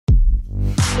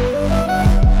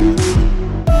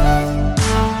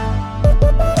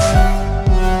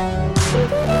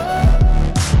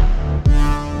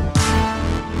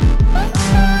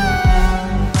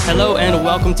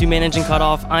welcome to Managing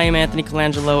Cutoff. I am Anthony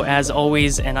Colangelo, as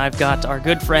always, and I've got our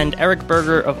good friend Eric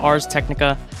Berger of Ars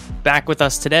Technica back with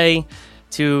us today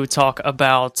to talk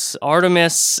about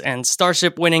Artemis and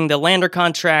Starship winning the lander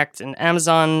contract and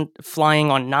Amazon flying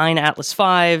on 9 Atlas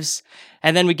Vs.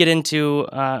 And then we get into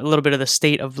a little bit of the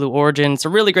state of Blue Origin. It's a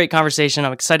really great conversation.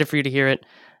 I'm excited for you to hear it.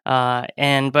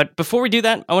 But before we do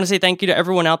that, I want to say thank you to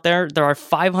everyone out there. There are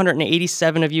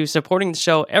 587 of you supporting the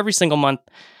show every single month.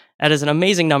 That is an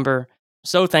amazing number.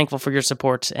 So thankful for your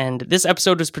support. And this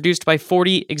episode was produced by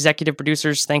 40 executive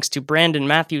producers. Thanks to Brandon,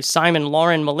 Matthew, Simon,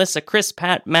 Lauren, Melissa, Chris,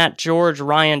 Pat, Matt, George,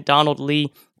 Ryan, Donald,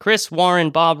 Lee, Chris, Warren,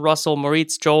 Bob, Russell,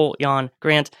 Moritz, Joel, Jan,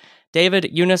 Grant, David,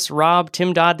 Eunice, Rob,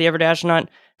 Tim Dodd, the Everdash Astronaut,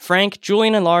 Frank,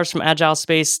 Julian and Lars from Agile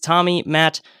Space, Tommy,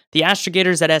 Matt, the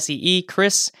Astrogators at SEE,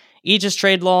 Chris, Aegis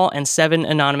Trade Law, and 7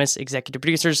 anonymous executive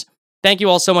producers. Thank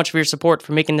you all so much for your support,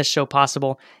 for making this show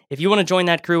possible. If you want to join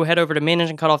that crew, head over to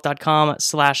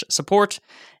managingcutoff.com/support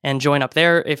and join up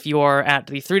there. If you are at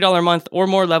the $3 a month or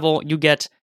more level, you get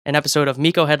an episode of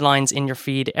Miko Headlines in your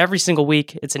feed every single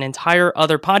week. It's an entire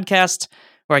other podcast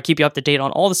where I keep you up to date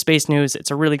on all the space news. It's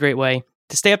a really great way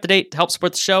to stay up to date, to help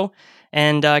support the show,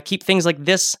 and keep things like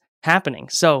this happening.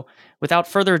 So without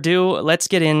further ado, let's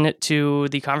get into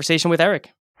the conversation with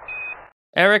Eric.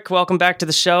 Eric, welcome back to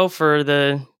the show for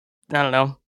the, I don't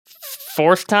know,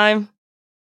 fourth time?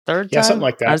 Third time? Yeah, something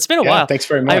like that. It's been a while. Thanks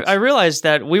very much. I realized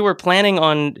that we were planning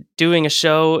on doing a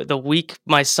show the week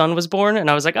my son was born, and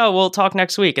I was like, oh, we'll talk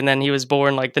next week. And then he was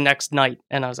born like the next night,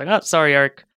 and I was like, oh, sorry,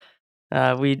 Eric.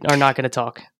 We are not going to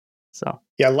talk. So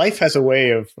yeah, life has a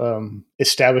way of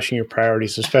establishing your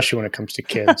priorities, especially when it comes to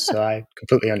kids. So I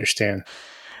completely understand.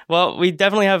 Well, we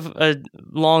definitely have a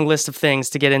long list of things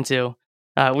to get into.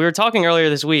 We were talking earlier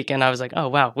this week, and I was like, oh,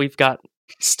 wow, we've got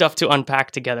stuff to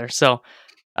unpack together. So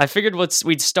I figured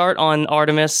we'd start on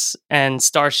Artemis and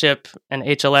Starship and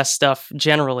HLS stuff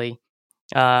generally.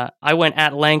 I went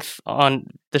at length on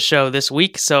the show this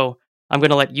week, so I'm going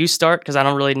to let you start because I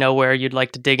don't really know where you'd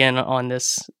like to dig in on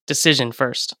this decision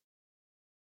first.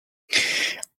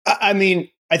 I mean,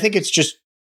 I think it's just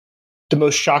the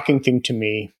most shocking thing to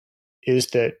me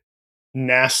is that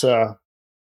NASA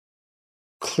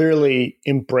clearly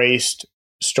embraced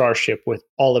Starship with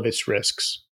all of its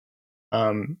risks.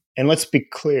 And let's be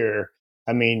clear,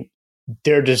 I mean,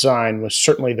 their design was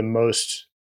certainly the most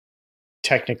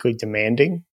technically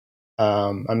demanding.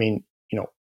 I mean, you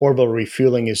know, orbital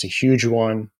refueling is a huge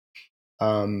one.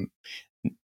 And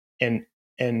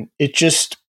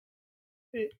it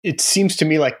seems to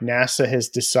me like NASA has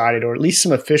decided, or at least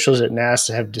some officials at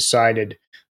NASA have decided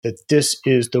that this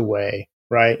is the way,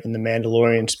 right? In the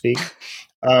Mandalorian speak.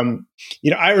 You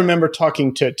know, I remember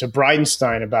talking to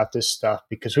Bridenstine about this stuff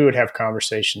because we would have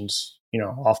conversations, you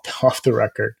know, off the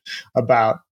record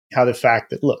about how the fact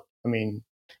that, look, I mean,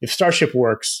 if Starship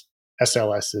works,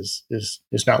 SLS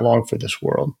is not long for this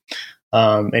world.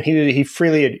 And he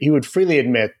would freely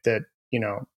admit that, you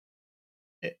know,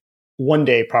 one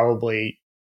day probably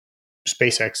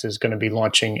SpaceX is going to be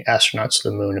launching astronauts to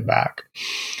the moon and back.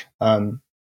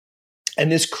 And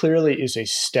this clearly is a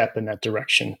step in that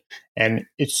direction. And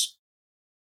it's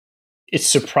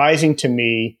surprising to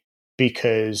me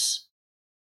because,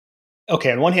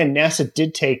 okay, on one hand, NASA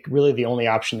did take really the only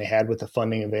option they had with the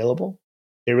funding available.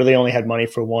 They really only had money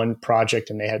for one project,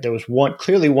 and there was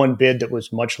clearly one bid that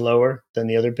was much lower than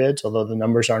the other bids, although the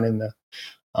numbers aren't in the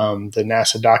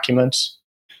NASA documents.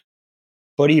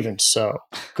 But even so,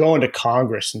 going to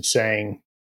Congress and saying,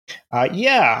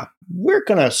 yeah, we're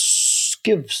going to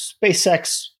give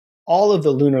SpaceX all of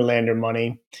the lunar lander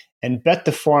money and bet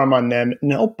the farm on them.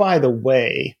 And oh, by the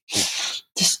way,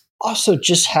 this also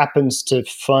just happens to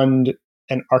fund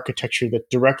an architecture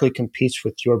that directly competes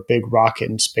with your big rocket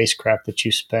and spacecraft that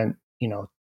you spent, you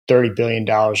know, $30 billion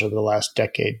over the last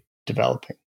decade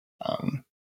developing.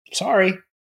 Sorry.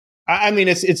 I mean,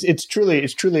 it's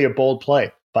truly a bold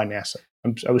play by NASA.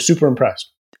 I was super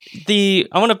impressed. I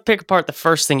want to pick apart the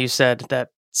first thing you said, that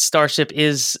Starship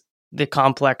is the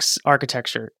complex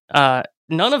architecture.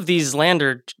 None of these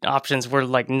lander options were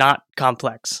like not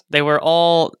complex. They were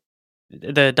all,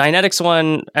 the Dynetics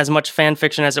one, as much fan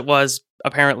fiction as it was,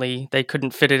 apparently they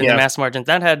couldn't fit it in the mass margins.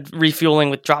 That had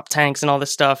refueling with drop tanks and all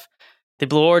this stuff. The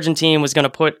Blue Origin team was going to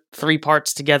put 3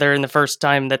 parts together, and the first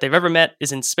time that they've ever met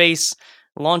is in space,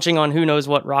 launching on who knows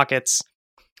what rockets.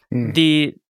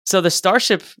 So the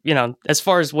Starship, you know, as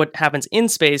far as what happens in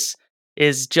space,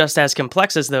 is just as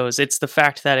complex as those. It's the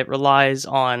fact that it relies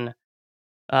on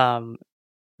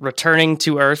returning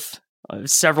to Earth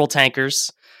several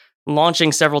tankers,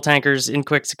 launching several tankers in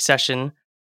quick succession,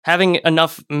 having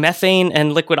enough methane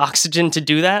and liquid oxygen to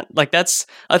do that, like that's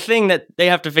a thing that they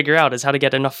have to figure out, is how to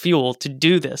get enough fuel to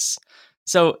do this.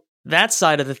 So that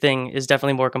side of the thing is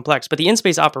definitely more complex, but the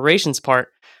in-space operations part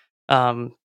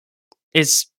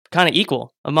is kind of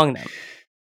equal among them.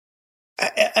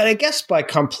 And I guess by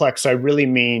complex, I really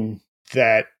mean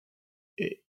that,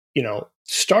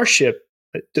 Starship,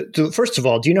 first of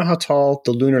all, do you know how tall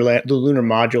the lunar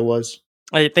module was?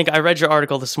 I think I read your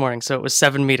article this morning, so it was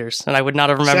 7 meters, and I would not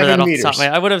have remembered that off the top of my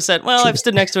head. I would have said, well, I've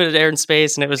stood next to it at Air and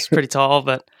Space, and it was pretty tall,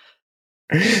 but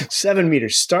 7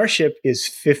 meters. Starship is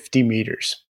 50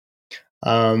 meters.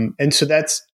 And so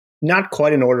that's not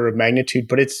quite an order of magnitude,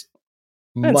 but it's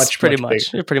much bigger.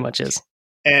 It pretty much is.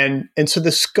 And so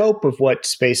the scope of what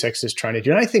SpaceX is trying to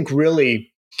do, and I think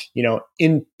really,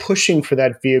 in pushing for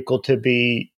that vehicle to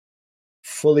be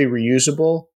fully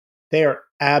reusable, they are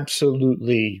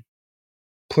absolutely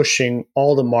pushing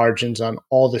all the margins on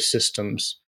all the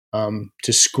systems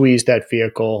to squeeze that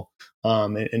vehicle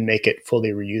and make it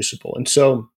fully reusable. And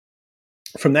so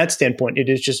from that standpoint, it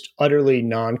is just utterly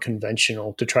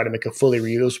non-conventional to try to make a fully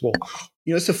reusable,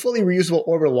 it's a fully reusable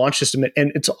orbital launch system,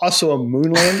 and it's also a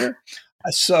moon lander.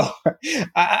 So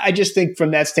I just think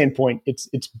from that standpoint,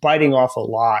 it's biting off a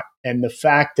lot. And the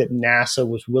fact that NASA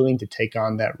was willing to take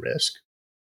on that risk.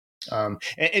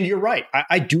 And you're right.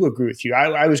 I do agree with you.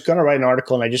 I was going to write an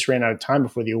article and I just ran out of time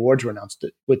before the awards were announced,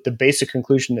 with the basic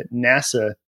conclusion that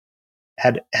NASA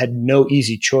had no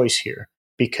easy choice here,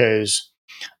 because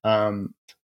the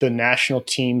national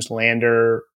team's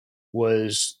lander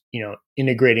was,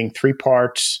 integrating 3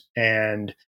 parts,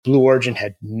 and Blue Origin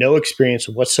had no experience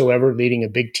whatsoever leading a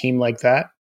big team like that.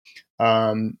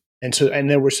 And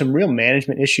there were some real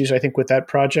management issues, I think, with that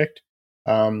project.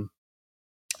 And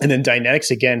then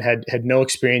Dynetics, again, had no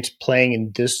experience playing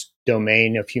in this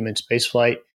domain of human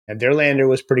spaceflight. And their lander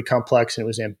was pretty complex, and it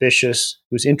was ambitious.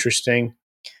 It was interesting.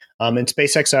 And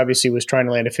SpaceX obviously was trying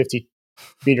to land a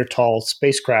 50-meter tall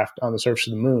spacecraft on the surface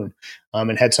of the moon,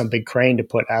 and had some big crane to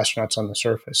put astronauts on the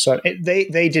surface. So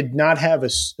they did not have a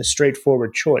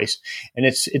straightforward choice. And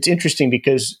it's interesting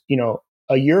because,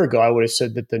 a year ago, I would have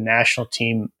said that the national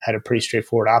team had a pretty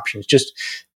straightforward option. It's just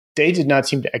they did not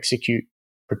seem to execute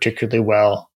particularly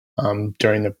well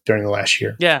during the last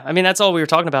year. Yeah, I mean, that's all we were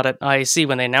talking about at IAC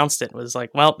when they announced it, was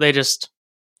like, well, they just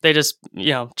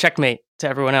checkmate to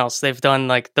everyone else. They've done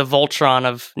like the Voltron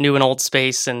of new and old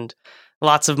space, and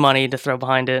lots of money to throw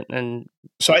behind it. And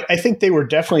so I think they were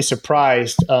definitely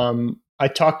surprised. I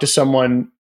talked to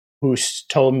someone who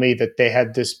told me that they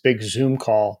had this big Zoom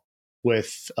call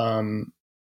with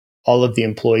all of the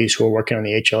employees who were working on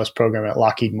the HLS program at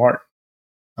Lockheed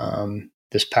Martin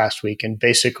this past week. And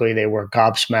basically they were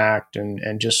gobsmacked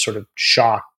and just sort of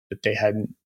shocked that they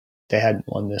hadn't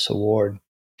won this award.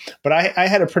 But I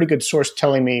had a pretty good source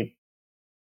telling me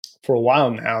for a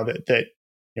while now that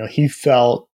he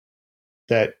felt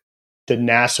that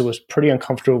NASA was pretty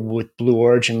uncomfortable with Blue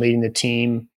Origin leading the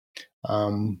team.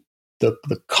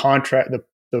 The contract,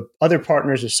 the other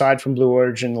partners aside from Blue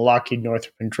Origin, Lockheed,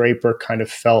 Northrop, and Draper, kind of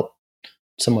felt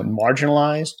somewhat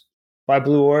marginalized by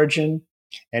Blue Origin.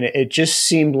 And it just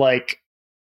seemed like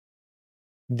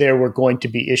there were going to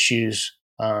be issues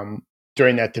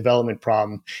during that development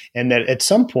problem. And that at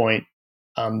some point,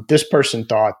 this person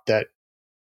thought that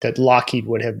Lockheed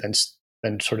would have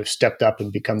been sort of stepped up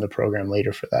and become the program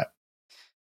leader for that.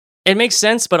 It makes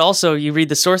sense, but also you read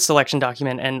the source selection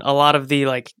document, and a lot of the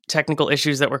like technical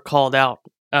issues that were called out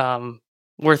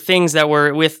were things that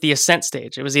were with the ascent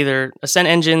stage. It was either ascent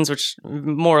engines, which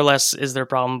more or less is their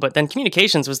problem, but then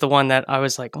communications was the one that I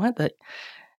was like, what?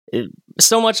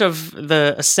 So much of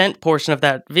the ascent portion of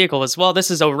that vehicle was, well, this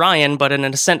is Orion, but in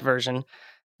an ascent version.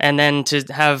 And then to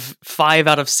have 5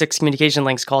 out of 6 communication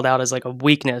links called out as like a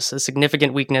weakness, a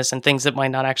significant weakness, and things that might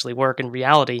not actually work in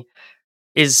reality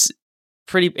is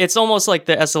pretty. It's almost like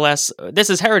the SLS.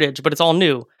 This is heritage, but it's all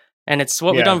new, and it's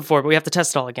what we've done before. But we have to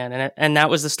test it all again, and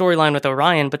that was the storyline with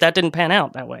Orion. But that didn't pan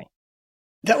out that way.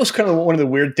 That was kind of one of the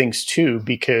weird things too,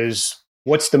 because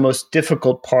what's the most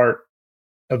difficult part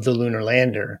of the lunar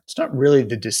lander? It's not really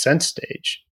the descent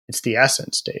stage; it's the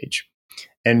ascent stage.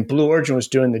 And Blue Origin was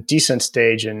doing the descent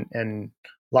stage, and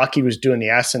Lockheed was doing the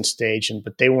ascent stage,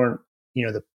 but they weren't,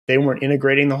 they weren't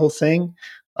integrating the whole thing.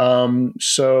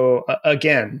 So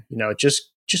again, just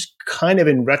kind of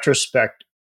in retrospect,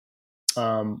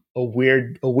 a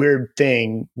weird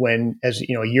thing when, as a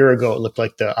year ago, it looked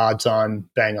like the odds-on,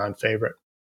 bang-on favorite.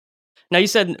 Now, you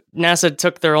said NASA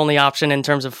took their only option in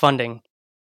terms of funding.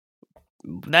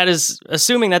 That is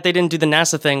assuming that they didn't do the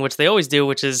NASA thing, which they always do,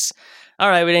 which is, all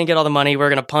right, we didn't get all the money, we're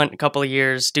going to punt a couple of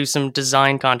years, do some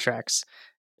design contracts.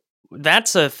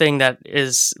 That's a thing that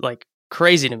is like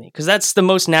crazy to me because that's the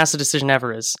most NASA decision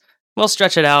ever is. We'll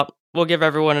stretch it out. We'll give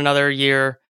everyone another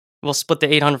year. We'll split the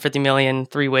 $850 million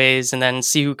 3 ways and then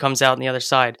see who comes out on the other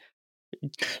side.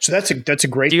 So that's a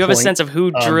great Do you have point. a sense of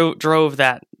who drove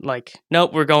that? Like,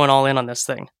 nope, we're going all in on this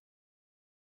thing.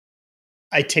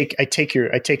 I take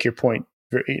your point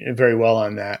very, very well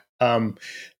on that.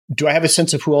 Do I have a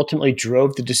sense of who ultimately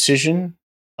drove the decision?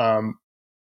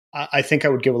 I think I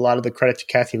would give a lot of the credit to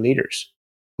Kathy Lueders,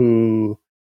 who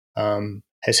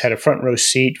has had a front row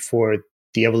seat for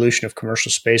the evolution of commercial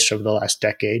space over the last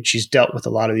decade. She's dealt with a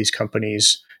lot of these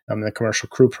companies in the Commercial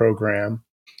Crew Program,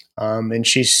 and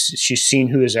she's seen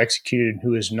who is executed and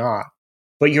who is not.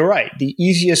 But you're right. The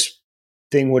easiest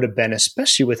thing would have been,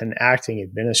 especially with an acting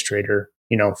administrator,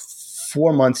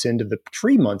 3 months into the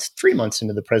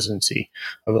presidency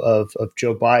of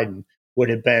Joe Biden, would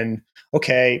have been,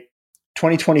 okay,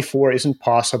 2024 isn't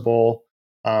possible.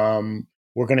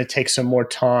 We're going to take some more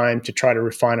time to try to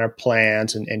refine our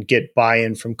plans and get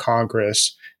buy-in from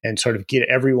Congress and sort of get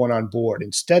everyone on board.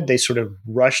 Instead, they sort of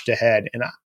rushed ahead. And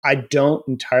I don't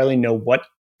entirely know what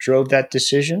drove that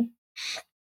decision.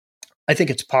 I think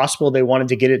it's possible they wanted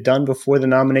to get it done before the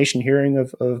nomination hearing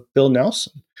of Bill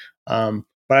Nelson.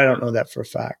 But I don't know that for a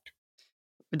fact.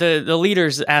 The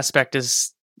leaders aspect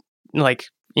is like,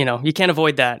 you can't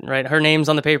avoid that, right? Her name's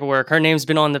on the paperwork. Her name's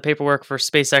been on the paperwork for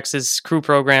SpaceX's Crew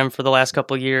Program for the last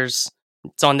couple of years.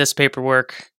 It's on this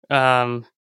paperwork.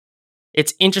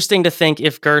 It's interesting to think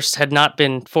if Gerst had not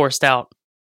been forced out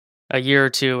a year or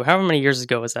two. However many years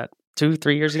ago was that?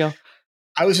 2-3 years ago?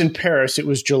 I was in Paris. It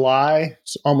was July,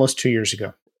 almost 2 years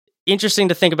ago. Interesting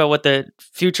to think about what the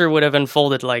future would have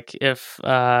unfolded like if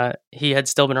he had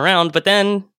still been around. But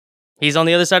then he's on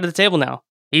the other side of the table now.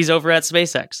 He's over at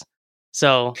SpaceX.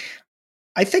 So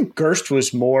I think Gerst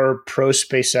was more pro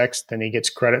SpaceX than he gets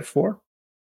credit for.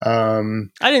 I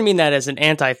didn't mean that as an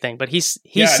anti thing, but he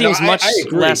seems much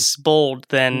less bold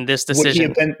than this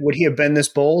decision. Would he have been this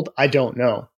bold? I don't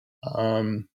know.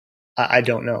 I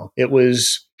don't know. It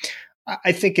was.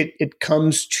 I think it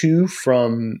comes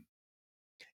from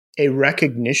a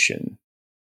recognition,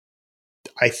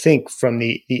 I think, from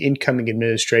the incoming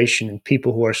administration and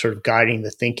people who are sort of guiding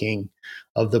the thinking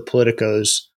of the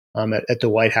politicos at the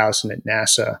White House and at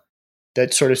NASA,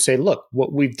 that sort of say, look,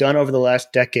 what we've done over the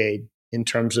last decade in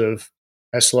terms of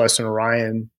SLS and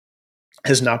Orion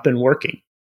has not been working.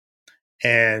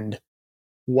 And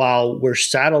while we're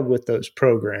saddled with those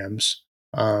programs,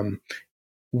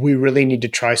 we really need to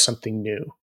try something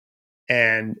new.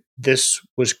 And this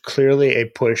was clearly a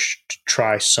push to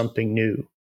try something new.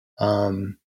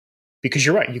 Because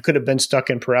you're right, you could have been stuck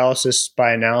in paralysis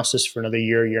by analysis for another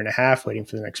year and a half, waiting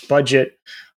for the next budget.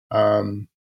 And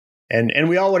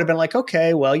we all would have been like,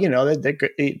 okay, well,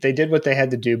 they did what they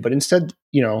had to do. But instead,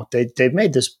 they've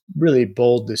made this really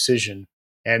bold decision.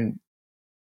 And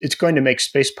it's going to make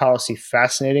space policy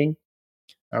fascinating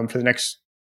for the next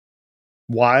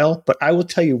while. But I will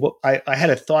tell you what, I had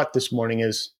a thought this morning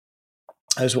as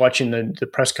I was watching the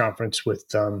press conference with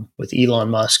Elon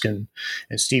Musk and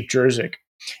Steve Jurczyk.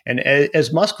 And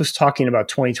as Musk was talking about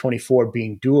 2024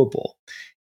 being doable,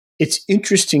 it's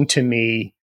interesting to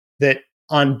me that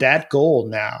on that goal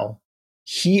now,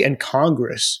 he and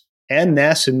Congress and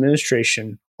NASA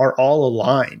administration are all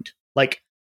aligned. Like,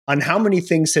 on how many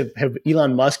things have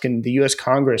Elon Musk and the U.S.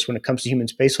 Congress, when it comes to human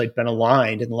spaceflight, been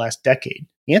aligned in the last decade?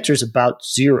 The answer is about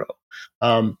zero.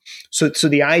 So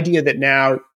the idea that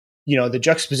now, the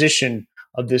juxtaposition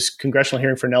of this congressional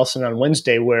hearing for Nelson on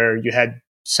Wednesday, where you had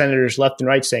senators left and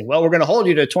right saying, well, we're going to hold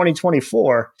you to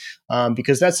 2024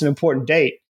 because that's an important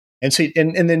date. And so,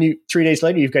 and then 3 days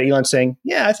later, you've got Elon saying,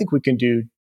 yeah, I think we can do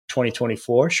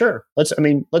 2024. Sure. Let's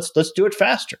do it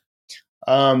faster.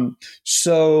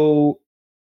 So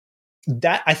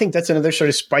that, I think that's another sort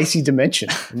of spicy dimension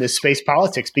in this space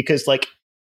politics, because like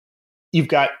you've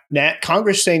got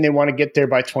Congress saying they want to get there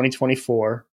by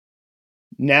 2024.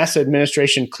 NASA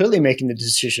administration clearly making the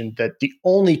decision that the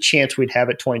only chance we'd have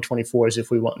at 2024 is if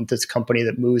we want this company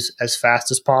that moves as fast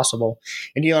as possible.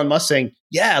 And Elon Musk saying,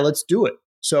 yeah, let's do it.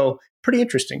 So pretty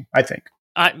interesting, I think.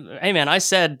 Hey, man, I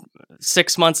said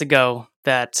 6 months ago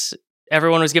that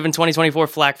everyone was given 2024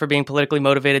 flack for being politically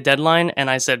motivated deadline. And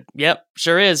I said, yep,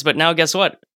 sure is. But now guess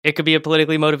what? It could be a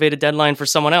politically motivated deadline for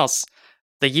someone else.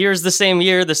 The year's the same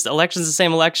year. This election's the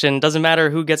same election. Doesn't matter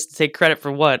who gets to take credit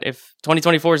for what. If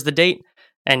 2024 is the date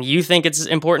and you think it's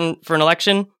important for an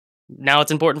election, now it's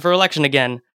important for election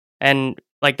again. And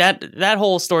like that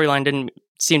whole storyline didn't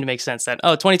seem to make sense, that,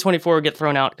 2024 will get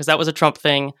thrown out because that was a Trump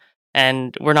thing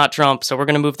and we're not Trump, so we're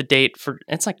going to move the date for.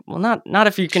 It's like, well, not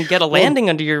if you can get a landing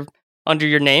under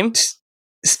your name.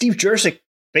 Steve Jurczyk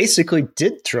basically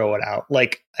did throw it out.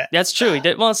 Like that's true. He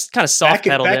did. Well, it's kind of soft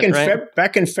pedaled it, right?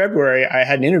 Back in February, I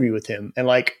had an interview with him, and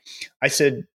like I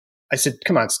said,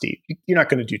 come on, Steve, you're not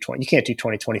going to do 20. You can't do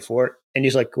 2024. And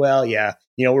he's like, well, yeah,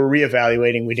 we're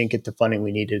reevaluating. We didn't get the funding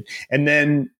we needed. And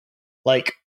then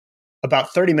like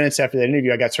about 30 minutes after that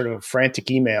interview, I got sort of a frantic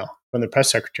email from the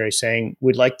press secretary saying,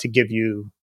 we'd like to give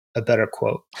you a better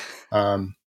quote.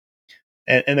 And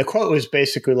the quote was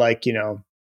basically like,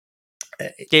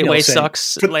 Gateway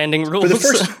sucks, landing rules. For the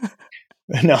first,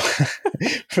 no,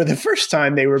 for the first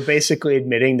time, they were basically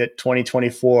admitting that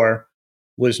 2024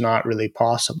 was not really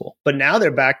possible. But now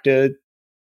they're back to,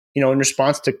 in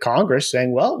response to Congress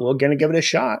saying, well, we're going to give it a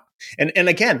shot. And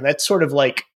again, that's sort of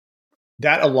like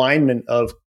that alignment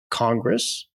of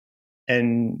Congress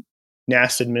and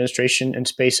NASA administration and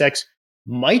SpaceX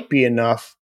might be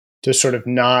enough to sort of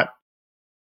not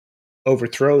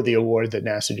overthrow the award that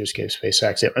NASA just gave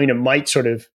SpaceX. I mean, it might sort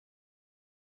of,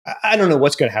 I don't know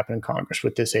what's going to happen in Congress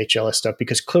with this HLS stuff,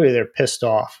 because clearly they're pissed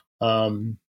off.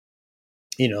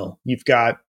 You've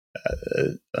got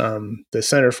the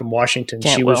senator from Washington.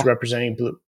 Cantwell. She was representing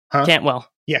Blue. Huh? Cantwell.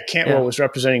 Yeah, Cantwell was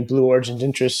representing Blue Origin's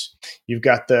interests. You've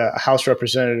got the House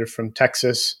representative from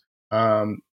Texas,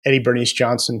 Eddie Bernice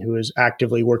Johnson, who is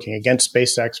actively working against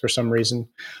SpaceX for some reason.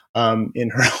 In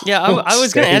her I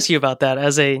was going to ask you about that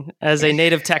as a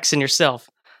native Texan yourself.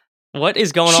 What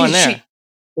is going on there?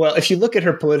 Well, if you look at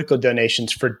her political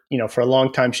donations for a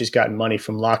long time, she's gotten money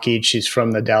from Lockheed. She's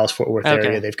from the Dallas-Fort Worth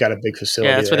area. They've got a big facility.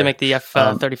 Yeah, that's there. where they make the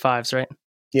F-35s, right?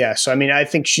 Yeah. So, I mean, I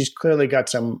think she's clearly got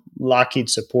some Lockheed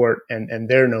support, and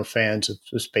they're no fans of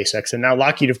SpaceX. And now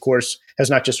Lockheed, of course, has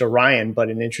not just Orion, but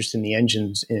an interest in the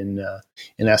engines in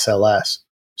SLS.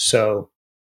 So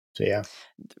yeah.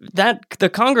 That the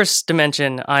Congress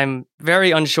dimension, I'm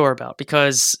very unsure about,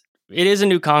 because it is a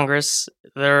new Congress.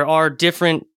 There are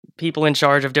different people in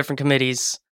charge of different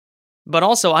committees. But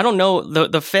also, I don't know,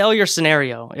 the failure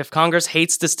scenario, if Congress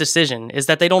hates this decision, is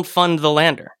that they don't fund the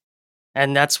lander.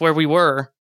 And that's where we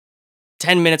were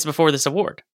 10 minutes before this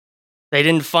award. They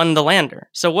didn't fund the lander.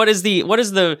 So what is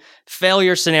the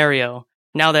failure scenario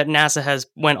now that NASA has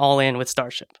went all in with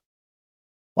Starship?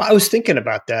 Well, I was thinking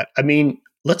about that. I mean,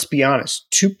 let's be honest,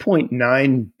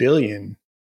 $2.9 billion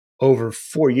over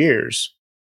 4 years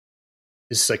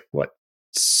is like what,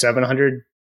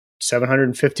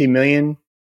 750 million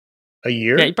a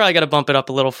year? Yeah, you probably got to bump it up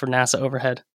a little for NASA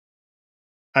overhead.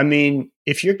 I mean,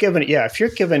 if you're given,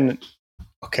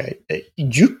 okay,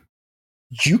 you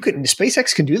could,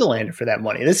 SpaceX can do the lander for that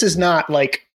money. This is not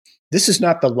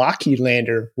the Lockheed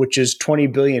lander, which is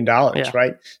 $20 billion,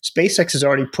 right? SpaceX has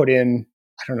already put in,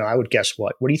 I don't know, I would guess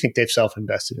what do you think they've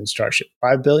self-invested in Starship?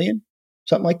 $5 billion?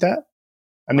 Something like that?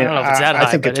 I mean, I don't know if it's that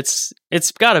high, but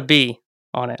it's got to be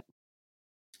on it.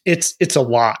 It's a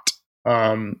lot.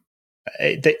 The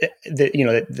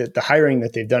hiring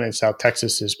that they've done in South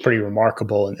Texas is pretty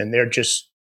remarkable, and the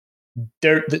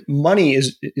money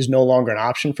is no longer an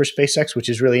option for SpaceX, which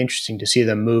is really interesting to see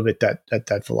them move at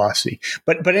that velocity.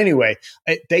 But anyway,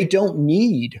 they don't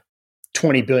need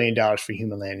 $20 billion for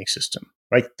human landing system,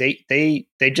 right? They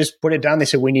just put it down. They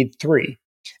said we need 3,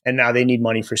 and now they need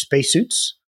money for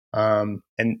spacesuits. But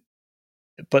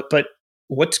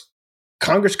what's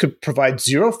Congress could provide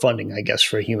zero funding, I guess,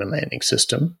 for a human landing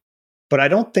system. But I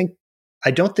don't think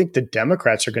the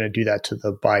Democrats are going to do that to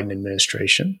the Biden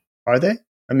administration, are they?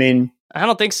 I mean, I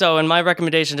don't think so. And my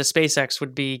recommendation to SpaceX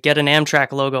would be get an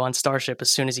Amtrak logo on Starship as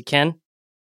soon as you can,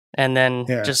 and then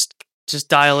just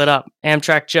dial it up.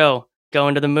 Amtrak Joe,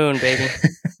 going to the moon, baby.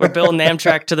 We're building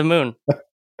Amtrak to the moon.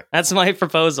 That's my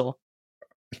proposal.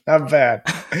 Not bad.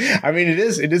 I mean, it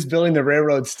is building the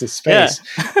railroads to space.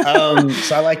 Yeah.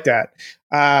 So I like that.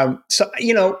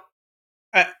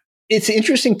 It's an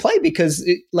interesting play because,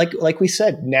 like we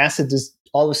said, NASA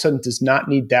all of a sudden does not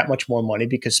need that much more money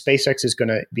because SpaceX is going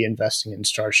to be investing in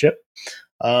Starship.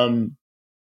 And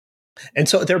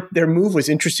so their move was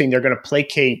interesting. They're going to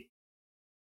placate,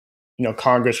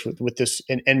 Congress with this,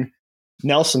 and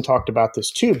Nelson talked about this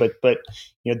too. But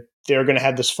they're going to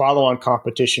have this follow-on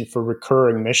competition for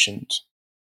recurring missions.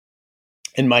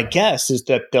 And my guess is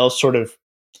that they'll sort of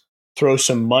throw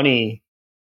some money,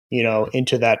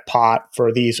 into that pot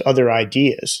for these other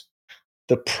ideas.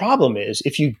 The problem is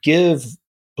if you give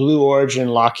Blue Origin,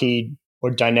 Lockheed,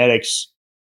 or Dynetics,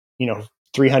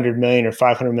 $300 million or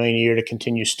 $500 million a year to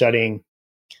continue studying,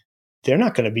 they're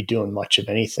not going to be doing much of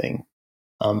anything.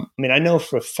 I know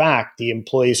for a fact the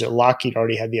employees at Lockheed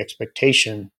already had the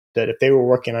expectation that if they were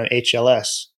working on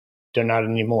HLS, they're not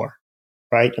anymore,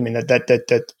 right? I mean,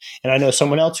 that, and I know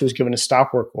someone else who was given a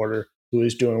stop work order who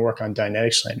is doing work on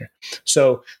Dynetics lander.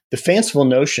 So the fanciful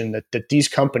notion that these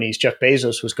companies, Jeff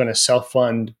Bezos was going to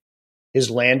self-fund his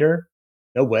lander,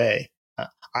 no way.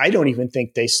 I don't even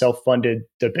think they self-funded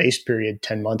the base period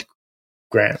 10-month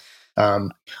grant.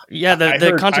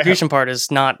 The contribution part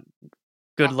is not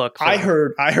good look. I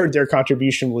heard their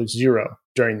contribution was zero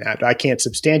during that. I can't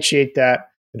substantiate that.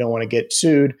 I don't want to get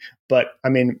sued, but I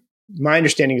mean, my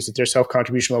understanding is that their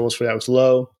self-contribution levels for that was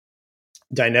low.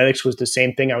 Dynetics was the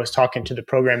same thing. I was talking to the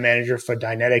program manager for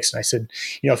Dynetics, and I said,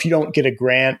 if you don't get a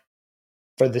grant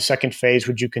for the second phase,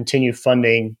 would you continue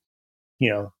funding,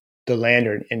 the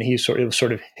lander? And it was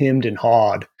sort of hemmed and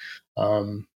hawed.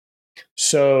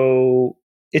 So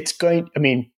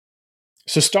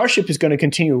Starship is going to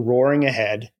continue roaring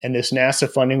ahead, and this NASA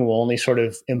funding will only sort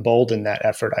of embolden that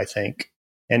effort, I think.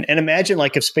 And imagine,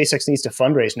 like, if SpaceX needs to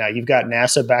fundraise now, you've got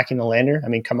NASA backing the lander. I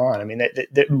mean, come on. I mean,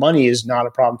 the money is not a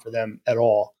problem for them at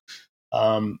all.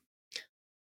 And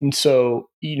so,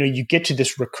 you get to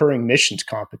this recurring missions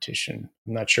competition.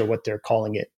 I'm not sure what they're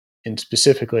calling it, and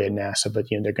specifically at NASA, but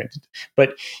they're going to.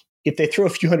 But if they throw a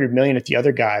few $100 million at the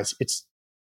other guys,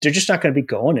 they're just not going to be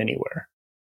going anywhere.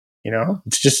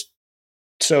 It's just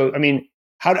so. I mean,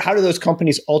 how do those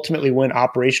companies ultimately win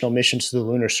operational missions to the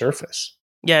lunar surface?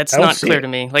 Yeah, it's not clear to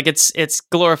me. Like, it's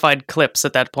glorified clips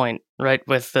at that point, right?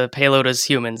 With the payload as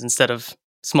humans instead of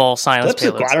small silence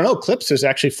payloads. I don't know. Clips is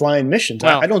actually flying missions.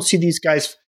 Well, I don't see these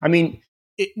guys. I mean,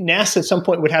 NASA at some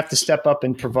point would have to step up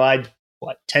and provide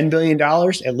 $10 billion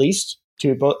at least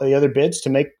to both the other bids to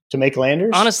make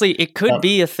landers. Honestly, it could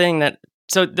be a thing that.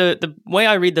 So the way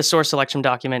I read the source selection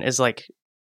document is like,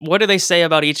 what do they say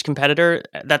about each competitor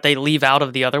that they leave out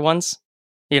of the other ones?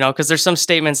 Because there's some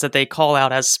statements that they call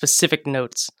out as specific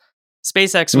notes.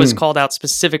 SpaceX was called out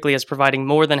specifically as providing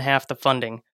more than half the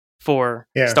funding for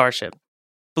Starship.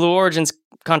 Blue Origin's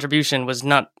contribution was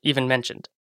not even mentioned.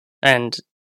 And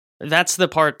that's the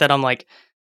part that I'm like,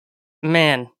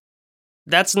 man,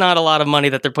 that's not a lot of money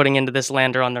that they're putting into this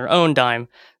lander on their own dime.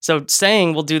 So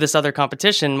saying we'll do this other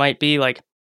competition might be like,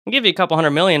 I'll give you a couple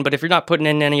 $100 million, but if you're not putting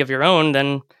in any of your own,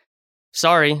 then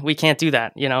sorry, we can't do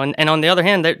that. And on the other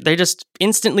hand, they just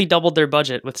instantly doubled their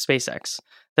budget with SpaceX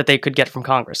that they could get from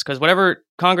Congress, because whatever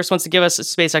Congress wants to give us,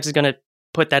 SpaceX is going to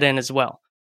put that in as well.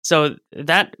 So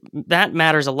that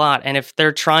matters a lot. And if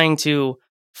they're trying to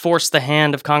force the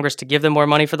hand of Congress to give them more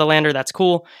money for the lander, that's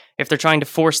cool. If they're trying to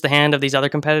force the hand of these other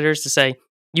competitors to say,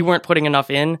 you weren't putting enough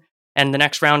in, and the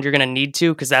next round you're going to need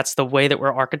to, because that's the way that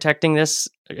we're architecting this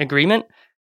agreement,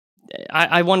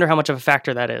 I wonder how much of a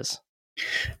factor that is.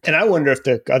 And I wonder if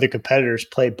the other competitors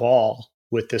play ball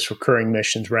with this recurring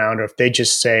missions round, or if they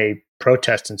just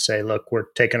protest and say, look, we're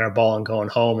taking our ball and going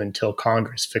home until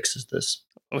Congress fixes this.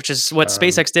 Which is what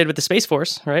SpaceX did with the Space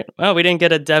Force, right? Well, we didn't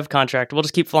get a dev contract. We'll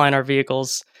just keep flying our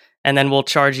vehicles, and then we'll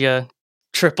charge you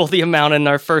triple the amount in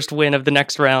our first win of the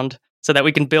next round so that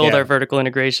we can build our vertical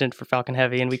integration for Falcon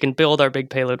Heavy, and we can build our big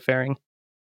payload fairing.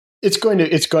 It's going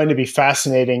to be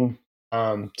fascinating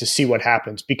to see what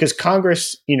happens, because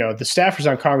Congress, the staffers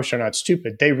on Congress are not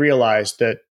stupid. They realize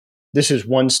that this is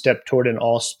one step toward an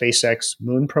all SpaceX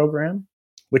moon program,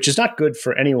 which is not good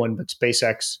for anyone but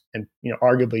SpaceX and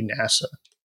arguably NASA,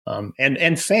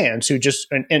 and fans who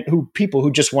people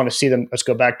who just want to see them. Let's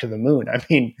go back to the moon. I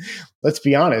mean, let's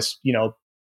be honest.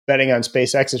 Betting on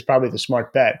SpaceX is probably the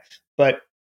smart bet, but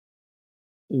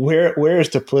where is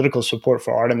the political support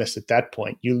for Artemis at that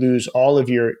point? You lose all of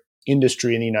your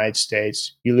industry in the United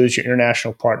States. You lose your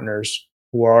international partners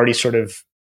who are already sort of,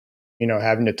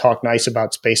 having to talk nice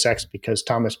about SpaceX because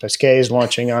Thomas Pesquet is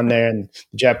launching on there and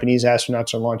the Japanese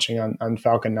astronauts are launching on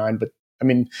Falcon 9. But I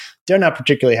mean, they're not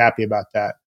particularly happy about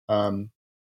that,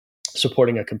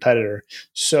 supporting a competitor.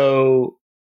 So,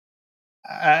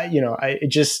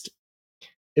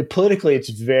 politically, it's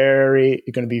going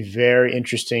to be very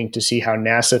interesting to see how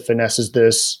NASA finesses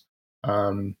this.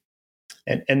 And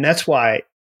that's why,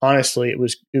 honestly, it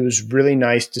was really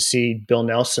nice to see Bill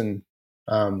Nelson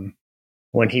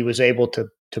when he was able to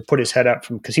put his head up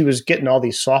because he was getting all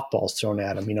these softballs thrown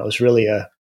at him. It was really a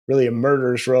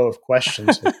murderer's row of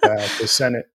questions at the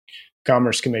Senate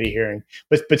Commerce Committee hearing.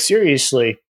 But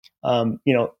seriously,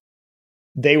 he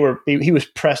was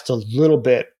pressed a little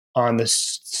bit on the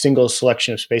single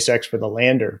selection of SpaceX for the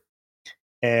lander,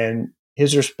 and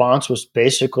his response was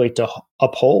basically to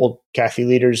uphold Kathy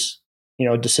Leder's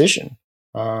decision.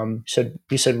 He said,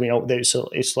 they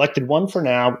selected one for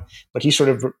now, but he sort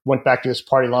of went back to this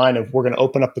party line of we're going to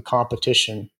open up the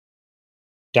competition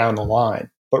down the line.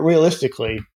 But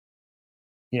realistically,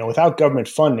 without government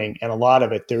funding and a lot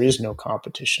of it, there is no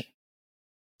competition.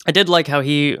 I did like how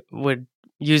he would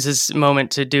use his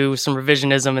moment to do some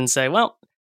revisionism and say, well,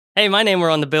 Hey, my name were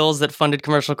on the bills that funded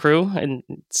Commercial Crew and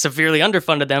severely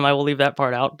underfunded them. I will leave that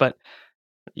part out, but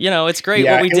it's great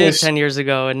what we did 10 years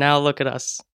ago, and now look at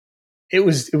us. It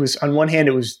was on one hand,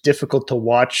 it was difficult to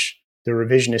watch the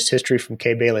revisionist history from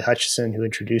Kay Bailey Hutchison, who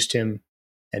introduced him,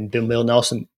 and Bill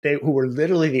Nelson, who were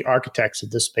literally the architects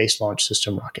of the Space Launch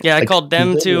System rocket. Yeah, I called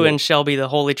them two and Shelby the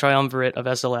holy triumvirate of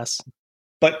SLS.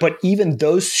 But even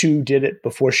those two did it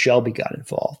before Shelby got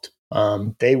involved.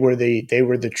 They were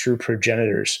the true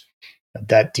progenitors of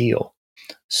that deal.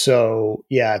 So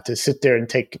yeah, to sit there and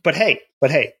take, but hey,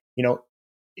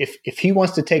 if he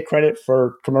wants to take credit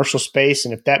for commercial space,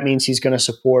 and if that means he's going to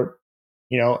support,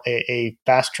 a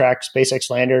fast track SpaceX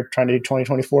lander trying to do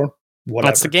 2024, whatever.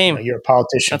 That's the game. You're a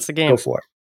politician. That's the game. Go for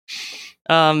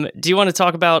it. Do you want to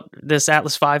talk about this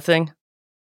Atlas V thing?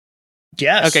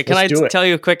 Yes. Okay. Can I tell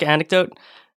you a quick anecdote?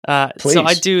 Please. So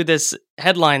I do this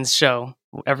headlines show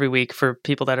every week for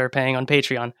people that are paying on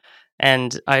Patreon,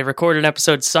 and I recorded an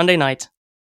episode Sunday night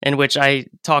in which I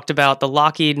talked about the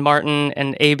Lockheed Martin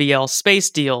and ABL space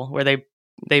deal, where they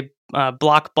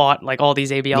block bought like all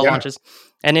these ABL launches.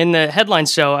 And in the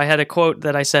headlines show, I had a quote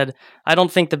that I said, "I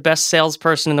don't think the best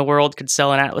salesperson in the world could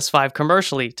sell an Atlas V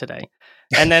commercially today."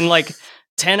 And then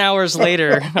 10 hours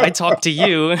later, I talked to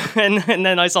you, and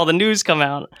then I saw the news come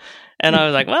out, and I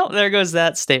was like, well, there goes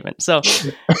that statement. So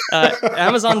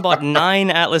Amazon bought 9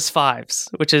 Atlas Vs,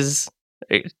 which is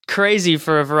crazy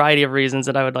for a variety of reasons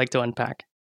that I would like to unpack.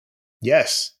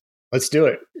 Yes, let's do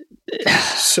it.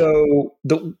 So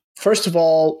first of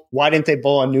all, why didn't they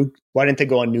go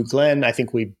on New Glenn? I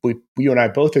think you and I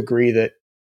both agree that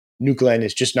New Glenn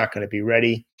is just not going to be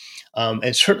ready,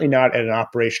 and certainly not at an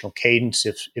operational cadence.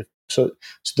 So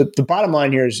the bottom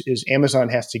line here is Amazon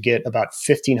has to get about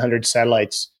 1,500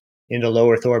 satellites into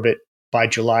low Earth orbit by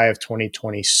July of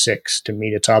 2026 to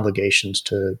meet its obligations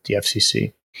to the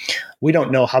FCC. We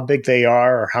don't know how big they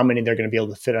are or how many they're going to be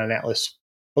able to fit on Atlas.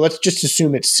 But let's just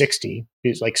assume it's 60,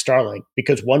 like Starlink,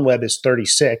 because OneWeb is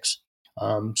 36.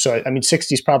 So,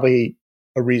 60 is probably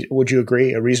would you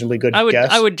agree, a reasonably good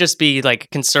guess? I would just be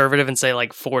conservative and say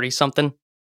 40-something.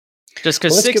 Just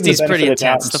because 60 is pretty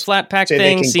intense. The flat pack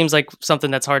thing seems like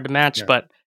something that's hard to match,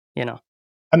 but,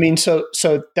 So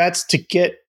that's to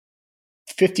get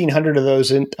 1,500 of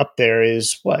those up there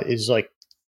is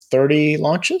 30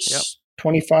 launches? Yep.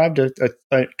 25 to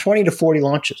 20 to 40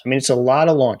 launches. It's a lot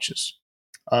of launches.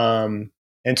 And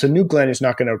so New Glenn is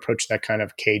not going to approach that kind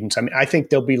of cadence. I think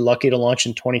they'll be lucky to launch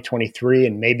in 2023,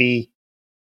 and maybe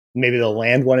they'll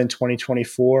land one in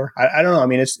 2024. I don't know.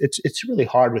 It's really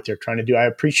hard what they're trying to do. I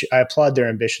applaud their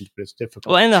ambitions, but it's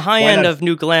difficult. Well, and the high end of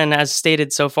New Glenn, as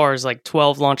stated so far, is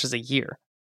 12 launches a year.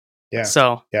 Yeah.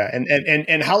 So yeah,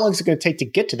 and how long is it going to take to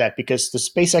get to that? Because the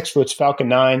SpaceX flew its Falcon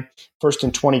 9 first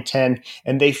in 2010,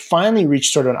 and they finally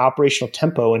reached sort of an operational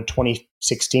tempo in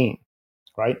 2016,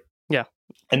 right? Yeah.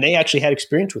 And they actually had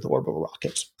experience with orbital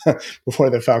rockets before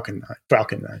the Falcon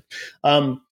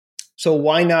 9. So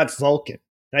why not Vulcan?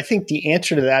 And I think the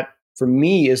answer to that for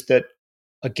me is that,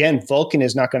 again, Vulcan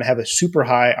is not going to have a super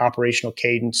high operational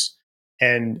cadence,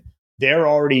 and they're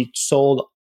already sold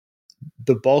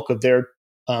the bulk of their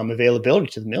availability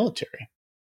to the military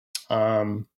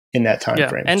in that time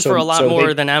frame. And for a lot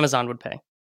more than Amazon would pay.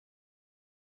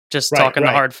 Just talking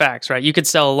the hard facts, right? You could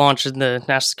sell a launch in the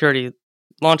National Security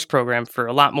Launch Program for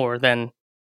a lot more than,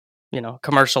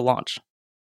 commercial launch.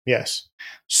 Yes.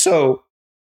 So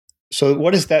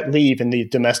what does that leave in the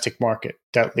domestic market?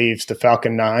 That leaves the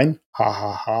Falcon 9,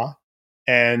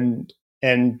 and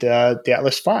the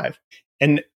Atlas V.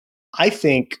 And I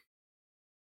think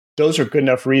those are good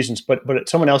enough reasons. But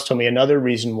someone else told me another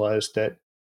reason was that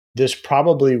this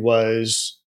probably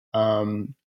was Bezos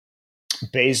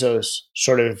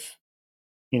sort of,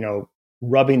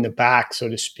 rubbing the back, so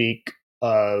to speak,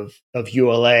 of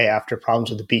ULA after problems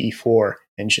with the BE4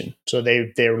 engine. So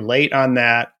they're late on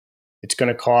that. It's going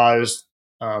to cause,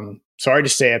 sorry to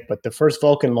say it, but the first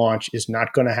Vulcan launch is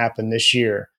not going to happen this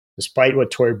year, despite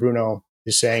what Tory Bruno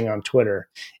is saying on Twitter.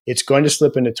 It's going to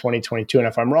slip into 2022. And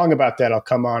if I'm wrong about that, I'll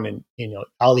come on and,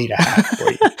 I'll eat a hat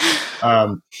for you.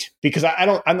 Because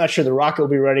I'm not sure the rocket will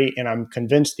be ready, and I'm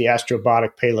convinced the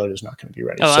astrobotic payload is not going to be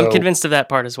ready. Oh, so I'm convinced of that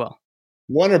part as well.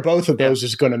 One or both of those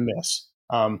is going to miss.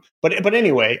 But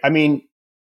anyway,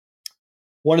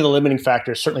 one of the limiting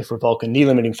factors, certainly for Vulcan, the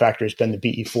limiting factor has been the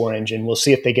BE4 engine. We'll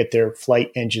see if they get their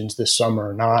flight engines this summer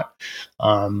or not.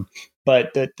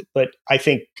 But I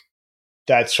think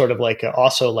that's sort of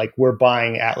also we're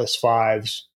buying Atlas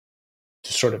Vs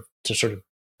to sort of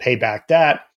pay back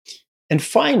that. And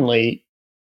finally,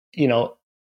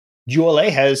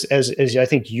 ULA has, as I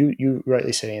think you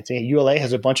rightly said, Anthony, ULA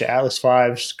has a bunch of Atlas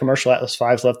Vs, commercial Atlas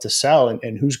Vs left to sell,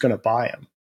 and who's going to buy them?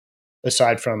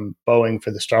 aside from Boeing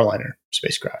for the Starliner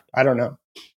spacecraft. I don't know.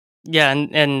 Yeah,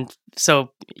 and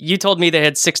so you told me they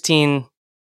had 16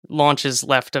 launches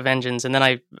left of engines, and then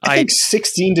I think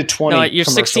 16 to 20. No, your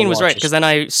 16 was right, because then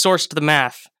I sourced the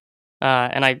math,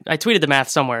 and I tweeted the math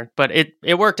somewhere, but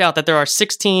it worked out that there are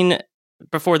 16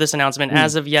 before this announcement,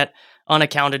 as of yet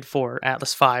unaccounted for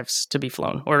Atlas V's to be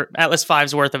flown, or Atlas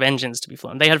V's worth of engines to be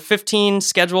flown. They had 15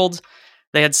 scheduled.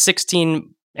 They had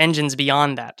 16 engines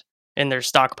beyond that in their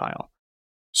stockpile.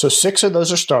 So 6 of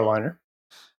those are Starliner.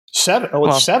 7. Oh,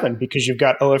 it's 7 because you've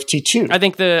got OFT2.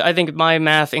 I think my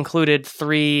math included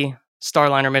 3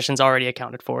 Starliner missions already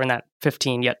accounted for, and that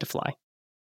 15 yet to fly.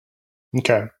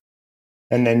 Okay.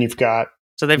 And then you've got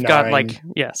So they've got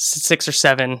 6 or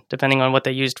 7, depending on what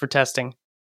they used for testing.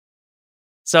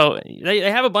 So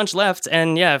they have a bunch left,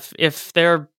 and if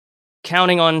they're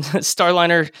counting on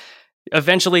Starliner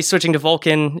eventually switching to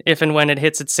Vulcan if and when it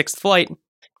hits its 6th flight.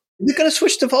 Is it going to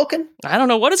switch to Vulcan? I don't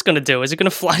know what it's going to do. Is it going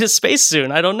to fly to space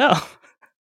soon? I don't know.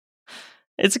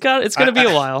 It's going to be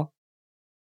a while.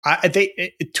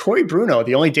 Tory Bruno,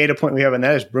 the only data point we have on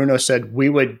that is Bruno said we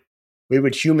would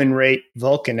human rate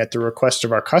Vulcan at the request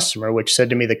of our customer, which said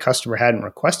to me the customer hadn't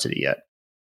requested it yet.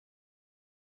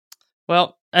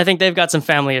 Well, I think they've got some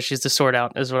family issues to sort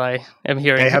out, is what I am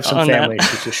hearing. They have some family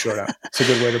issues to sort out. It's a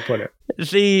good way to put it.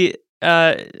 The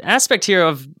aspect here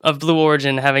of Blue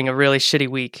Origin having a really shitty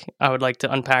week, I would like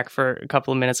to unpack for a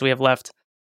couple of minutes we have left.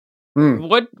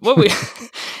 What we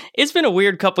it's been a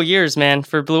weird couple years, man,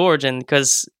 for Blue Origin,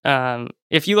 because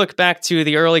if you look back to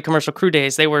the early Commercial Crew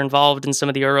days, they were involved in some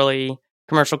of the early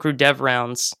Commercial Crew dev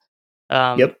rounds.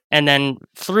 And then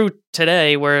through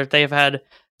today, where they've had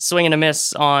swing and a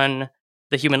miss on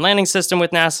the Human Landing System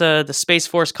with NASA, the Space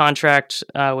Force contract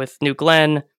with New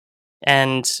Glenn,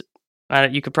 and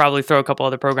you could probably throw a couple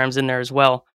other programs in there as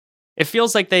well. It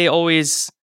feels like they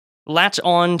always latch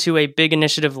on to a big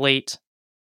initiative late,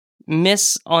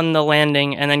 miss on the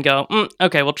landing, and then go,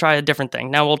 okay, we'll try a different thing.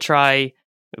 Now we're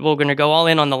going to go all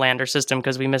in on the lander system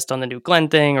because we missed on the New Glenn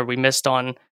thing, or we missed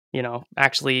on,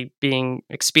 actually being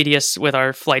expeditious with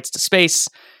our flights to space.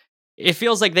 It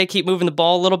feels like they keep moving the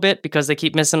ball a little bit because they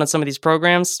keep missing on some of these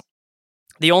programs.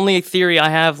 The only theory I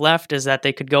have left is that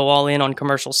they could go all in on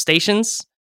commercial stations.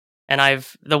 And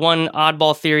the one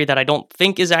oddball theory that I don't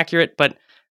think is accurate, but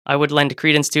I would lend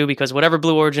credence to, because whatever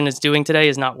Blue Origin is doing today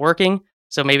is not working.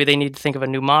 So maybe they need to think of a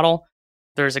new model.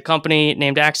 There's a company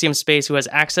named Axiom Space who has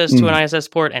access to an ISS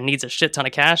port and needs a shit ton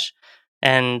of cash.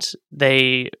 And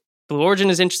Blue Origin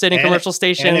is interested in commercial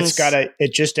stations. And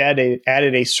it just added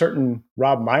a certain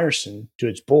Rob Meyerson to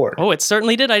its board. Oh, it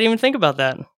certainly did. I didn't even think about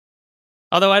that.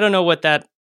 Although I don't know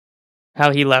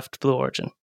how he left Blue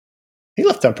Origin. He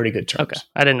left on pretty good terms. Okay,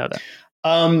 I didn't know that.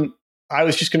 I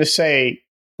was just going to say,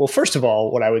 well, first of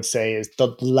all, what I would say is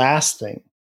the last thing,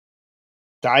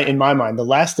 in my mind, the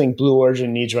last thing Blue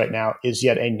Origin needs right now is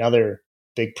yet another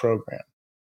big program.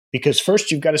 Because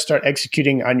first, you've got to start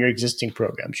executing on your existing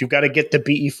programs. You've got to get the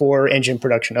BE-4 engine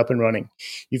production up and running.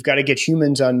 You've got to get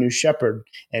humans on New Shepard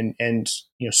and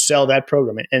sell that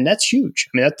program, and that's huge.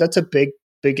 I mean, that's a big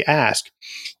ask.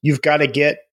 You've got to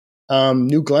get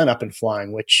New Glenn up and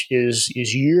flying, which is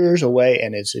years away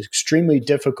and is extremely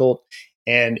difficult.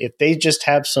 And if they just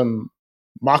have some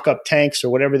mock-up tanks or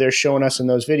whatever they're showing us in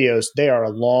those videos, they are a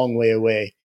long way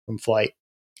away from flight.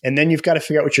 And then you've got to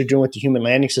figure out what you're doing with the Human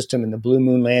Landing System and the Blue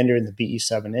Moon Lander and the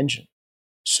BE-7 engine.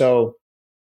 So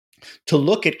to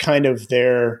look at kind of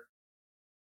their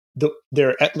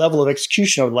level of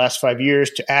execution over the last 5 years,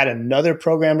 to add another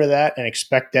program to that and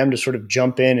expect them to sort of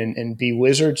jump in and be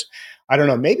wizards, I don't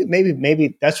know.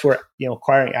 Maybe that's where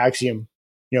acquiring Axiom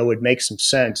would make some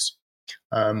sense.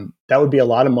 That would be a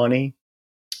lot of money,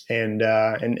 and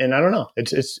I don't know.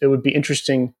 It would be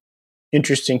interesting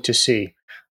to see.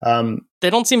 They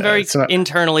don't seem very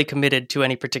internally committed to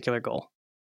any particular goal.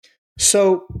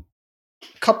 So,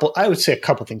 I would say a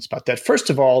couple things about that. First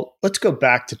of all, let's go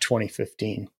back to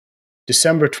 2015,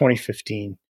 December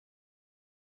 2015.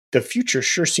 The future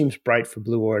sure seems bright for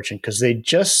Blue Origin because they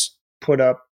just put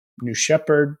up New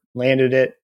Shepard, landed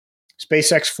it,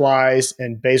 SpaceX flies,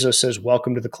 and Bezos says,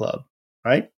 "Welcome to the club."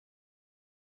 Right?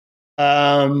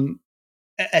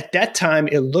 At that time,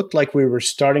 it looked like we were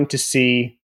starting to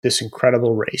see this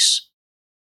incredible race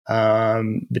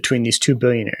between these two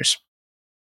billionaires.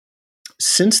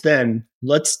 Since then,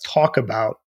 let's talk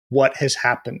about what has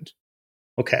happened.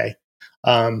 Okay.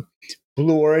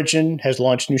 Blue Origin has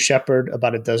launched New Shepard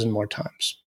about a dozen more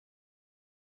times.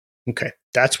 Okay.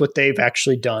 That's what they've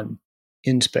actually done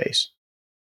in space.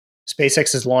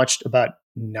 SpaceX has launched about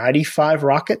 95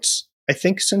 rockets, I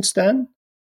think, since then.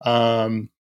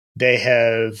 They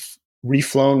have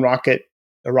reflown Rocket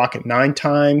a rocket 9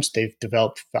 times. They've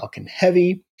developed Falcon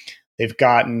Heavy. They've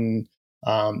gotten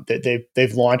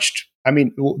they've launched. I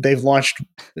mean, they've launched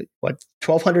what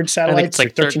 1,200 satellites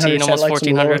like or 1,300 13, almost satellites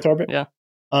in low Earth 1,400. orbit. Yeah.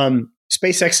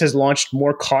 SpaceX has launched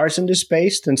more cars into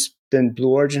space than Blue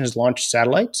Origin has launched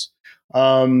satellites.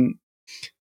 They've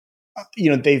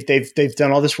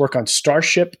done all this work on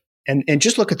Starship, and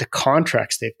just look at the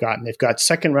contracts they've gotten. They've got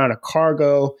second round of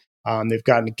cargo. They've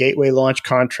gotten a Gateway launch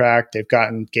contract. They've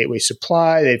gotten Gateway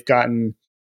supply. They've gotten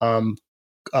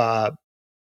HLS.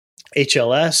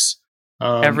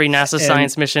 Every NASA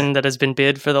science mission that has been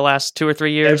bid for the last 2 or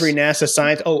 3 years. Every NASA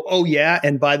science. Oh yeah.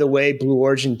 And by the way, Blue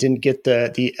Origin didn't get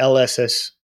the LSS,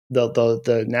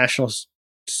 the National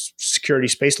Security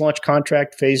Space Launch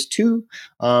contract phase 2.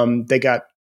 They got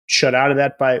shut out of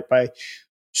that by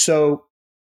so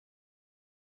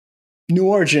Blue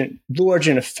Origin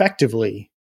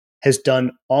effectively has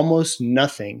done almost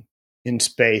nothing in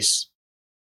space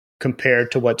compared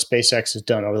to what SpaceX has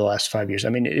done over the last 5 years. I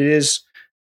mean, it is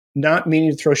not meaning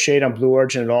to throw shade on Blue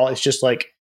Origin at all. It's just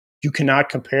like you cannot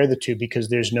compare the two because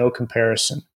there's no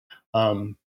comparison.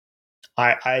 I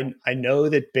know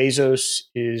that Bezos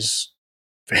is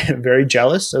very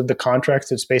jealous of the contracts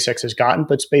that SpaceX has gotten,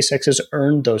 but SpaceX has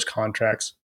earned those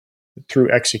contracts through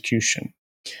execution.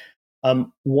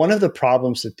 One of the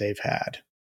problems that they've had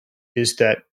is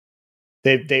that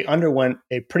they underwent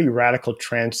a pretty radical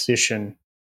transition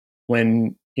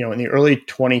when, in the early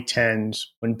 2010s,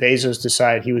 when Bezos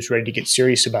decided he was ready to get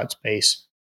serious about space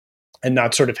and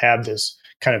not sort of have this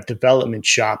kind of development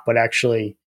shop, but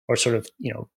actually, or sort of,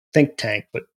 think tank,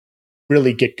 but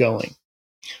really get going.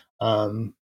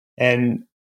 And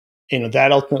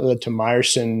that ultimately led to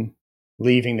Meyerson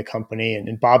leaving the company,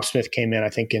 and Bob Smith came in, I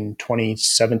think, in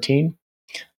 2017.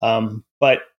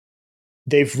 But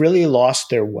they've really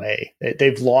lost their way.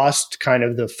 They've lost kind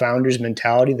of the founder's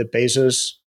mentality that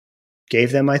Bezos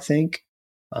gave them, I think.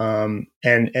 And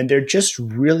they're just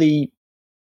really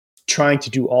trying to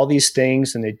do all these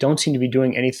things, and they don't seem to be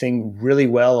doing anything really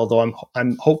well. Although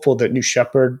I'm hopeful that New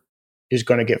Shepard is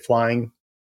going to get flying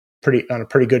on a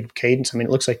pretty good cadence. I mean,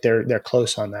 it looks like they're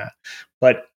close on that.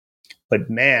 But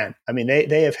man, I mean,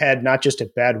 they have had not just a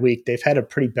bad week; they've had a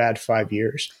pretty bad 5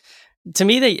 years. To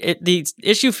me, the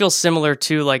issue feels similar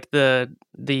to like the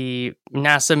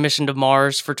NASA mission to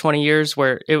Mars for 20 years,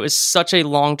 where it was such a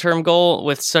long-term goal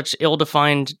with such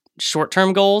ill-defined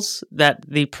short-term goals that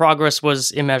the progress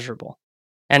was immeasurable.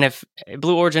 And if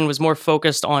Blue Origin was more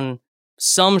focused on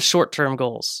some short-term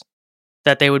goals,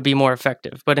 that they would be more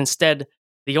effective. But instead,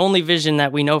 the only vision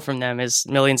that we know from them is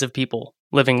millions of people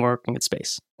living, working in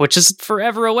space, which is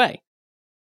forever away.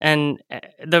 And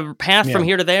the path from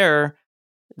here to there,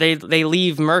 they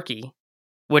leave murky,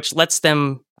 which lets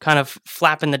them kind of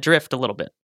flap in the drift a little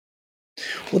bit.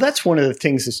 Well, that's one of the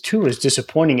things that's too is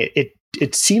disappointing.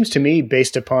 It seems to me,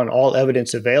 based upon all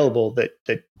evidence available, that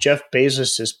Jeff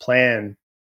Bezos's plan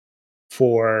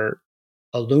for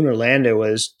a lunar lander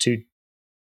was to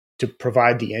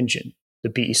provide the engine, the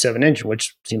BE-7 engine,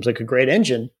 which seems like a great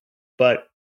engine, but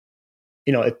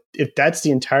if that's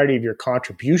the entirety of your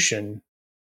contribution,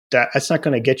 that's not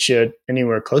going to get you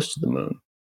anywhere close to the moon.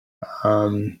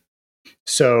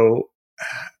 Say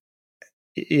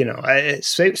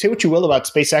what you will about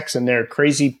SpaceX and their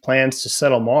crazy plans to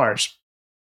settle Mars.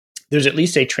 There's at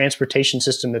least a transportation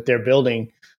system that they're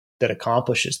building that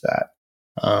accomplishes that.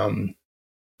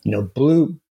 New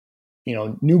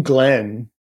Glenn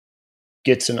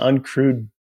gets an uncrewed,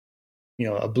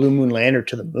 a blue moon lander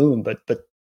to the moon, but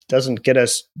doesn't get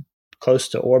us close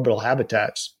to orbital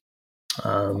habitats.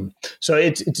 So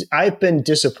I've been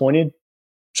disappointed,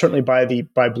 certainly by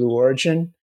Blue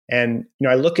Origin. And,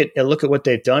 I look at what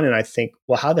they've done and I think,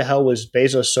 well, how the hell was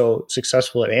Bezos so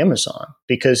successful at Amazon?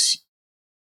 Because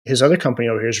his other company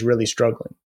over here is really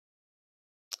struggling.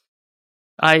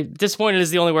 Disappointed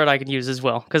is the only word I could use as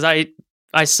well. Because I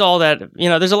saw that,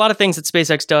 there's a lot of things that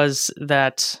SpaceX does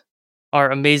that are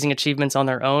amazing achievements on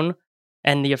their own.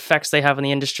 And the effects they have on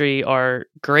the industry are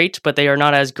great, but they are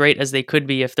not as great as they could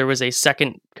be if there was a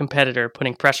second competitor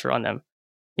putting pressure on them.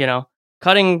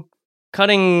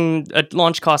 Cutting a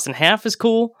launch cost in half is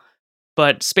cool,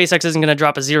 but SpaceX isn't going to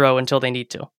drop a zero until they need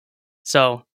to.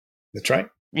 So that's right.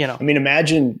 I mean,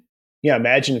 imagine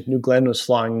if New Glenn was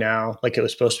flying now, like it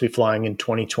was supposed to be flying in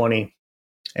 2020,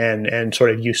 and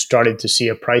sort of you started to see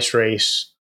a price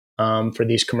race for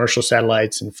these commercial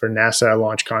satellites and for NASA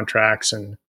launch contracts.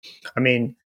 And I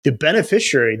mean, the big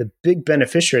beneficiary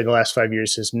of the last 5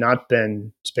 years has not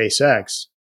been SpaceX.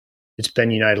 It's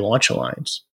been United Launch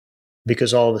Alliance,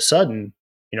 because all of a sudden,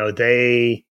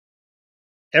 they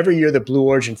every year that Blue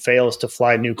Origin fails to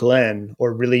fly New Glenn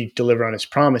or really deliver on its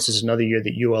promise is another year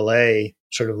that ULA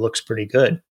sort of looks pretty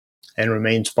good and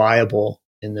remains viable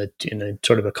in a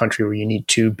sort of a country where you need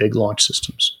 2 big launch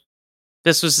systems.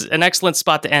 This was an excellent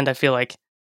spot to end, I feel like.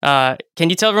 Can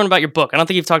you tell everyone about your book? I don't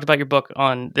think you've talked about your book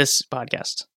on this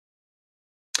podcast.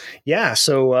 Yeah.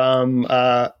 So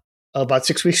about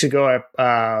 6 weeks ago,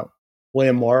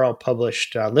 William Morrow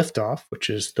published Liftoff, which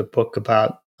is the book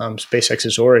about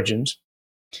SpaceX's origins.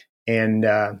 And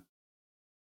and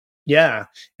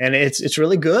it's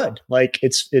really good. Like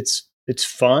it's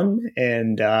fun,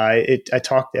 and I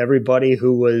talked to everybody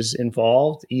who was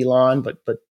involved, Elon, but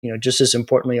just as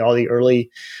importantly, all the early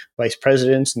vice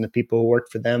presidents and the people who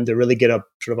worked for them, to really get a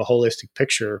sort of a holistic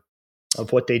picture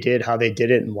of what they did, how they did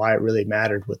it, and why it really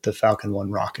mattered with the Falcon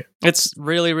 1 rocket. It's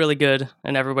really, really good,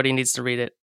 and everybody needs to read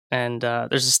it. And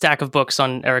there's a stack of books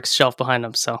on Eric's shelf behind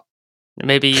him, so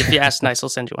maybe if you ask nice, he'll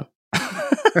send you one.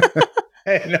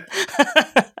 Hey, no.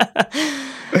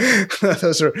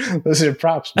 those are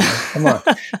props, man. Come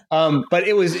on. But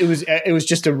it was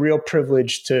just a real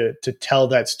privilege to tell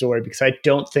that story, because I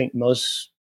don't think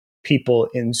most people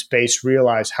in space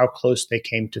realize how close they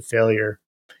came to failure,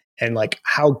 and like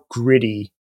how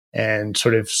gritty and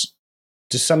sort of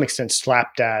to some extent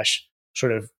slapdash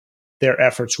sort of their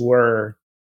efforts were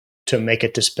to make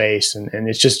it to space. And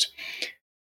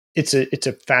it's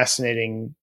a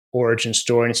fascinating origin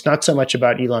story. And it's not so much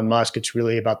about Elon Musk, it's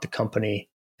really about the company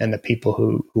and the people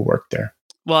who work there.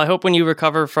 Well, I hope when you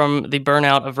recover from the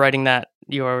burnout of writing that,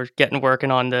 you're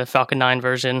working on the Falcon 9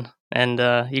 version, and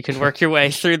you can work your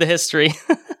way through the history.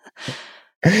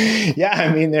 Yeah,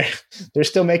 I mean, they're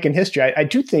still making history. I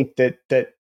do think that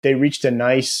they reached a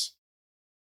nice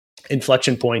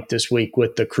inflection point this week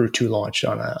with the Crew 2 launch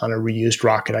on a reused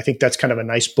rocket. I think that's kind of a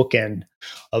nice bookend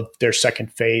of their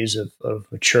second phase of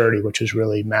maturity, which is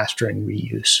really mastering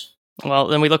reuse. Well,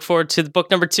 then we look forward to the book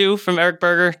number 2 from Eric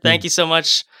Berger. Thank you so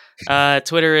much.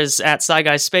 Twitter is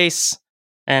 @SciGuySpace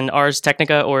and Ars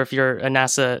Technica, or if you're a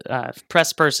NASA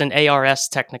press person, ARS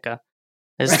Technica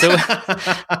is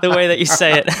the way that you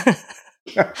say it.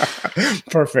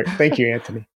 Perfect. Thank you,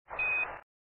 Anthony.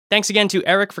 Thanks again to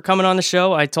Eric for coming on the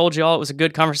show. I told you all it was a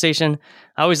good conversation.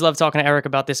 I always love talking to Eric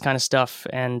about this kind of stuff,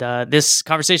 and this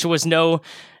conversation was no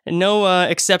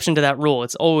exception to that rule.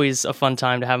 It's always a fun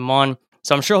time to have him on,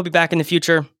 so I'm sure he'll be back in the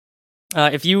future.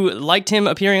 If you liked him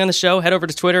appearing on the show, head over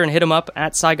to Twitter and hit him up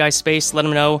 @SciGuySpace. Let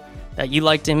him know that you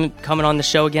liked him coming on the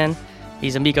show again.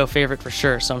 He's a Miko favorite for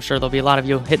sure, so I'm sure there'll be a lot of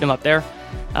you hitting him up there.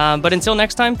 But until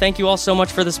next time, thank you all so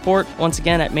much for the support. Once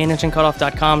again, at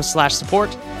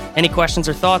mainenginecutoff.com/support. Any questions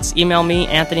or thoughts, email me,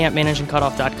 Anthony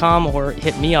 @mainenginecutoff.com, or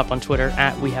hit me up on Twitter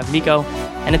 @WeHaveMiko.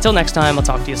 And until next time, I'll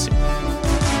talk to you soon.